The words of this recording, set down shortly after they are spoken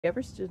You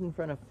ever stood in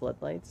front of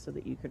floodlights so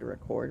that you could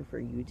record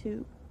for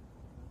YouTube?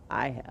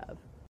 I have.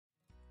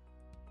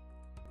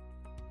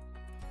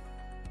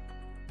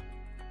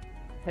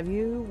 Have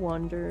you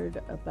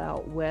wondered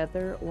about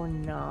whether or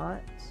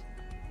not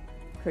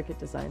Cricut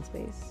Design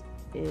Space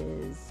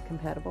is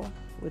compatible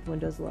with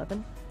Windows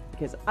 11?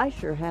 Because I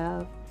sure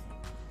have.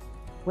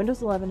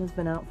 Windows 11 has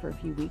been out for a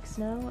few weeks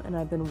now, and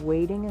I've been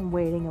waiting and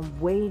waiting and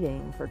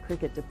waiting for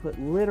Cricut to put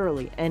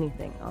literally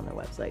anything on their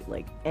website,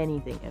 like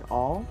anything at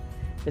all,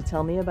 to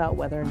tell me about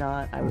whether or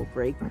not I will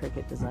break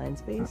Cricut Design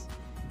Space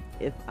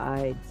if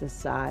I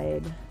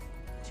decide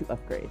to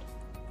upgrade.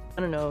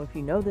 I don't know if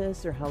you know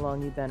this or how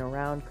long you've been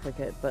around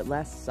Cricut, but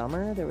last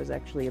summer there was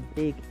actually a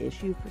big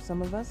issue for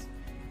some of us.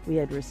 We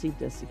had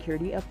received a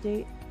security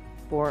update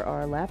for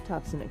our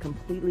laptops and it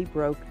completely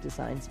broke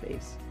Design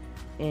Space.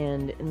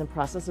 And in the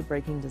process of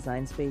breaking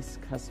Design Space,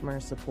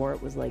 customer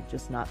support was like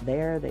just not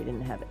there. They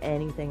didn't have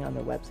anything on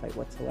their website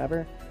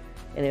whatsoever.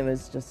 And it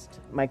was just,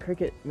 my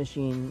Cricut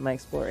machine, my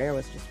Explore Air,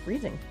 was just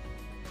freezing.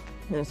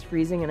 And it was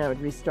freezing and I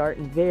would restart,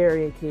 and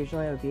very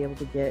occasionally I would be able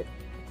to get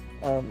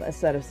a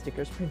set of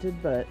stickers printed,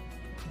 but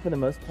for the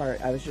most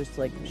part I was just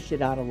like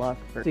shit out of luck.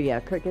 So yeah,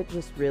 Cricut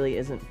just really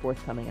isn't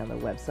forthcoming on their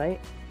website,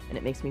 and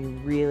it makes me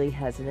really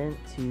hesitant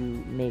to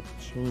make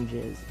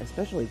changes,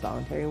 especially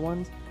voluntary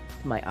ones,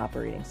 to my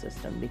operating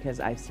system, because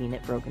I've seen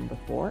it broken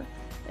before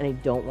and I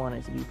don't want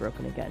it to be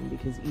broken again,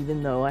 because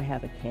even though I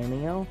have a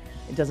Cameo,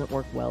 it doesn't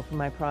work well for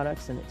my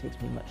products and it takes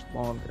me much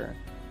longer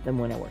than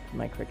when I work for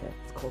my Cricut.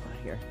 It's cold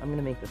out here. I'm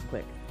gonna make this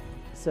quick.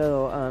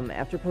 So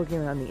after poking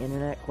around the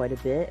internet quite a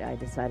bit, I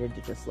decided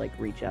to just like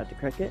reach out to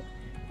Cricut.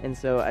 And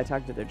so I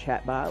talked to their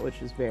chat bot, which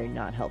was very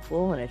not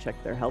helpful, and I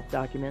checked their help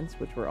documents,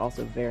 which were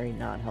also very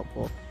not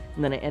helpful.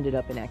 And then I ended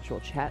up in actual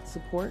chat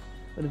support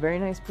with a very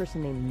nice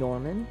person named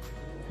Norman,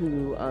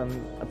 who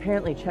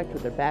apparently checked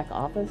with their back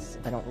office.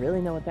 I don't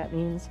really know what that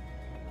means.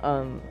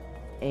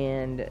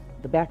 And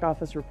the back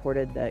office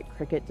reported that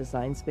Cricut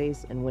Design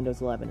Space and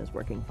Windows 11 is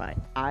working fine.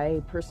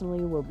 I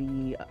personally will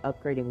be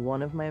upgrading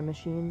one of my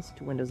machines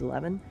to Windows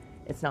 11.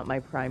 It's not my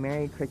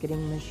primary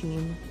cricketing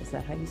machine. Is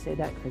that how you say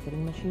that?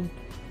 Cricketing machine?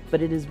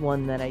 But it is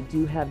one that I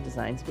do have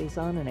Design Space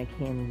on and I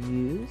can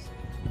use.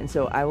 And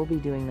so I will be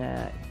doing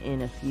that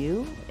in a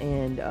few.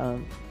 And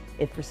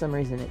if for some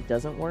reason it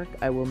doesn't work,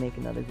 I will make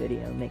another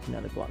video, make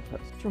another blog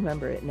post. Just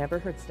remember, it never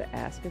hurts to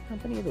ask a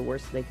company. The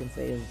worst they can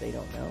say is they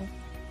don't know.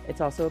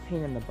 It's also a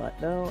pain in the butt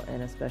though,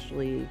 and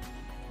especially,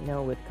 you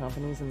know, with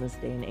companies in this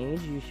day and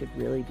age, you should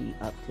really be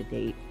up to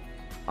date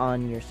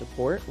on your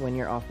support when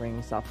you're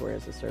offering software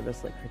as a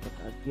service like Cricut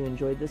does. If you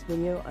enjoyed this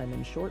video, I'm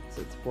in shorts.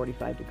 It's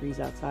 45 degrees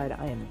outside.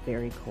 I am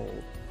very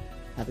cold.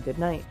 Have a good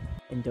night.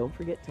 And don't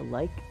forget to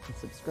like and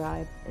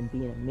subscribe and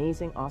be an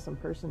amazing, awesome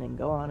person and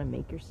go on and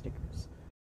make your stickers.